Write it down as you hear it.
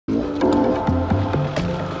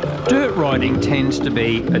Dirt riding tends to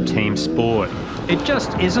be a team sport. It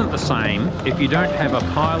just isn't the same if you don't have a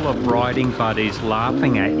pile of riding buddies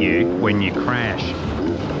laughing at you when you crash.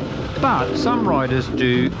 But some riders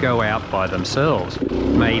do go out by themselves.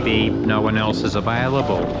 Maybe no one else is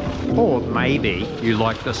available. Or maybe you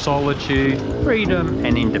like the solitude, freedom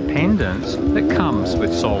and independence that comes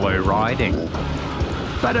with solo riding.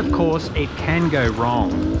 But of course it can go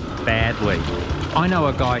wrong, badly. I know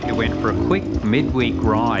a guy who went for a quick midweek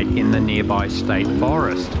ride in the nearby state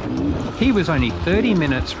forest. He was only 30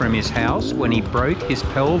 minutes from his house when he broke his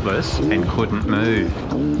pelvis and couldn't move.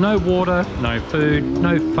 No water, no food,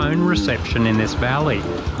 no phone reception in this valley.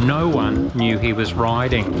 No one knew he was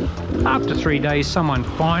riding. After 3 days, someone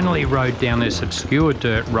finally rode down this obscure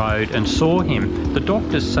dirt road and saw him. The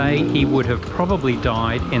doctors say he would have probably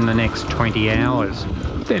died in the next 20 hours.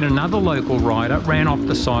 Then another local rider ran off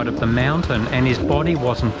the side of the mountain and his body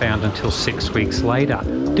wasn't found until 6 weeks later.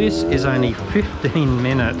 This is only 15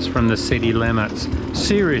 minutes from the city limits.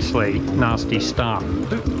 Seriously nasty stuff.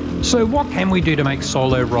 So what can we do to make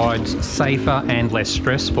solo rides safer and less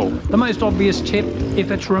stressful? The most obvious tip,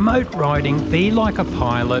 if it's remote riding, be like a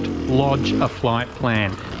pilot, lodge a flight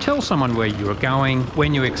plan. Tell someone where you are going,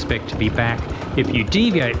 when you expect to be back. If you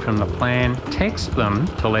deviate from the plan, text them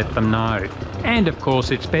to let them know. And of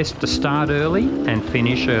course it's best to start early and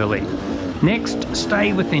finish early. Next,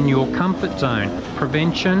 stay within your comfort zone.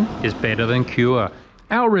 Prevention is better than cure.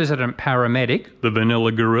 Our resident paramedic, the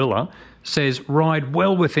Vanilla Gorilla, says ride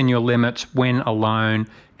well within your limits when alone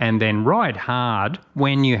and then ride hard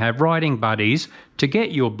when you have riding buddies to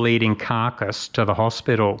get your bleeding carcass to the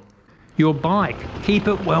hospital. Your bike, keep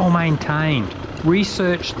it well maintained.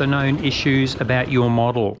 Research the known issues about your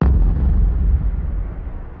model.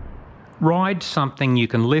 Ride something you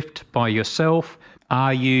can lift by yourself.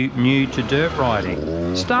 Are you new to dirt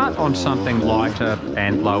riding? Start on something lighter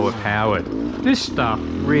and lower powered. This stuff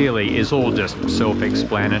really is all just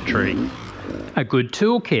self-explanatory. A good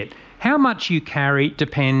toolkit. How much you carry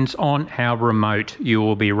depends on how remote you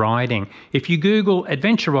will be riding. If you Google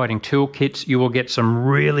adventure riding toolkits, you will get some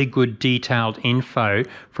really good detailed info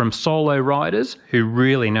from solo riders who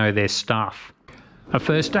really know their stuff. A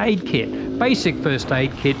first aid kit. Basic first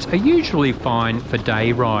aid kits are usually fine for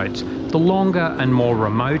day rides. The longer and more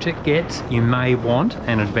remote it gets, you may want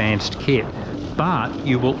an advanced kit. But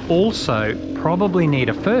you will also probably need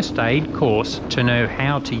a first aid course to know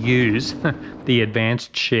how to use the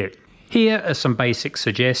advanced shit. Here are some basic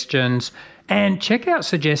suggestions, and check out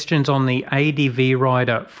suggestions on the ADV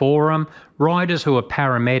Rider forum. Riders who are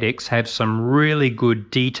paramedics have some really good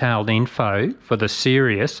detailed info for the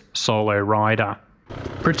serious solo rider.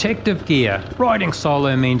 Protective gear. Riding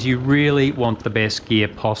solo means you really want the best gear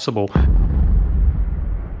possible.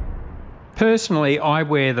 Personally, I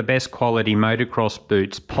wear the best quality motocross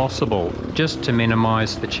boots possible, just to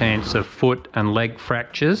minimise the chance of foot and leg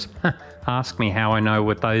fractures. Ask me how I know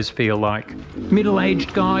what those feel like.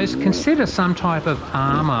 Middle-aged guys, consider some type of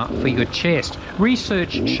armour for your chest.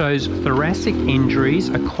 Research shows thoracic injuries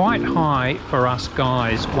are quite high for us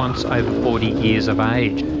guys once over 40 years of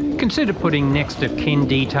age. Consider putting next of kin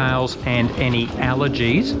details and any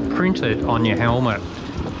allergies printed on your helmet.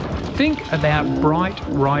 Think about bright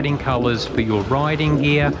riding colours for your riding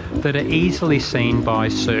gear that are easily seen by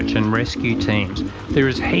search and rescue teams. There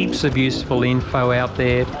is heaps of useful info out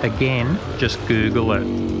there. Again, just Google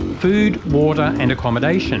it. Food, water and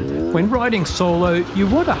accommodation. When riding solo, you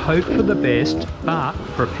want to hope for the best, but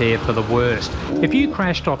prepare for the worst. If you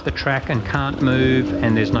crashed off the track and can't move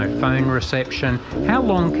and there's no phone reception, how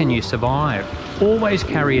long can you survive? Always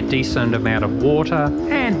carry a decent amount of water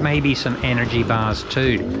and maybe some energy bars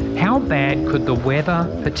too. How bad could the weather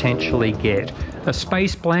potentially get? A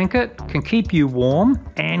space blanket can keep you warm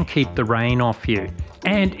and keep the rain off you.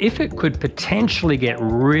 And if it could potentially get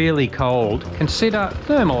really cold, consider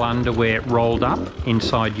thermal underwear rolled up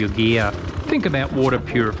inside your gear. Think about water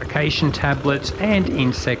purification tablets and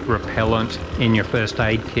insect repellent in your first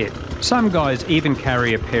aid kit. Some guys even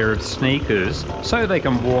carry a pair of sneakers so they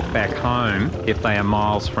can walk back home if they are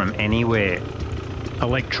miles from anywhere.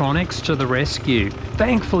 Electronics to the rescue.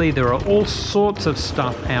 Thankfully, there are all sorts of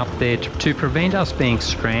stuff out there to prevent us being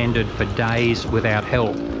stranded for days without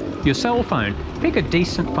help. Your cell phone. Pick a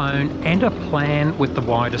decent phone and a plan with the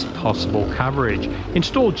widest possible coverage.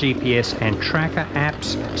 Install GPS and tracker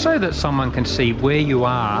apps so that someone can see where you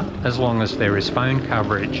are as long as there is phone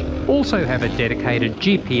coverage. Also have a dedicated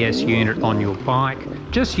GPS unit on your bike.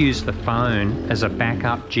 just use the phone as a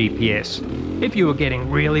backup GPS. If you are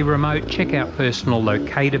getting really remote, check out personal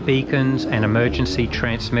locator beacons and emergency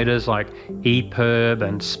transmitters like EPIRB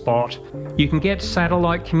and SPOT. You can get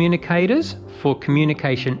satellite communicators for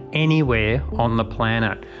communication anywhere on the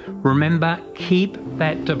planet. Remember, keep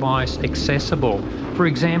that device accessible. For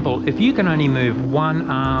example, if you can only move one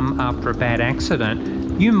arm after a bad accident,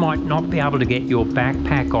 you might not be able to get your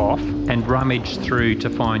backpack off and rummage through to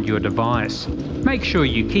find your device. Make sure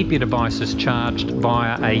you keep your devices charged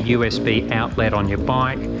via a USB outlet on your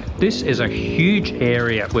bike. This is a huge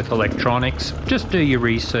area with electronics. Just do your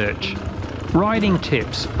research. Riding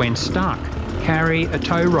tips when stuck. Carry a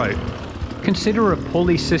tow rope. Consider a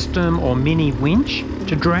pulley system or mini winch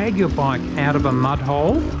to drag your bike out of a mud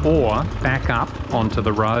hole or back up onto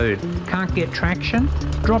the road. Can't get traction?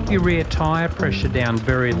 Drop your rear tyre pressure down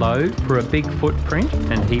very low for a big footprint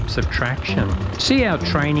and heaps of traction. See our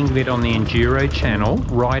training vid on the Enduro channel,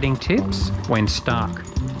 Riding Tips When Stuck.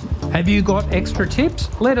 Have you got extra tips?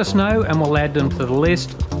 Let us know and we'll add them to the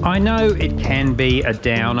list. I know it can be a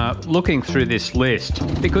downer looking through this list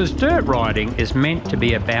because dirt riding is meant to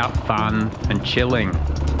be about fun and chilling.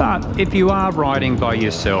 But if you are riding by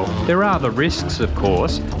yourself, there are the risks, of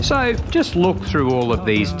course, so just look through all of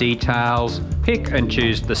these details, pick and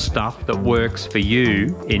choose the stuff that works for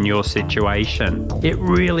you in your situation. It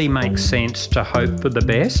really makes sense to hope for the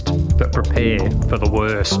best, but prepare for the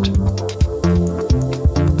worst.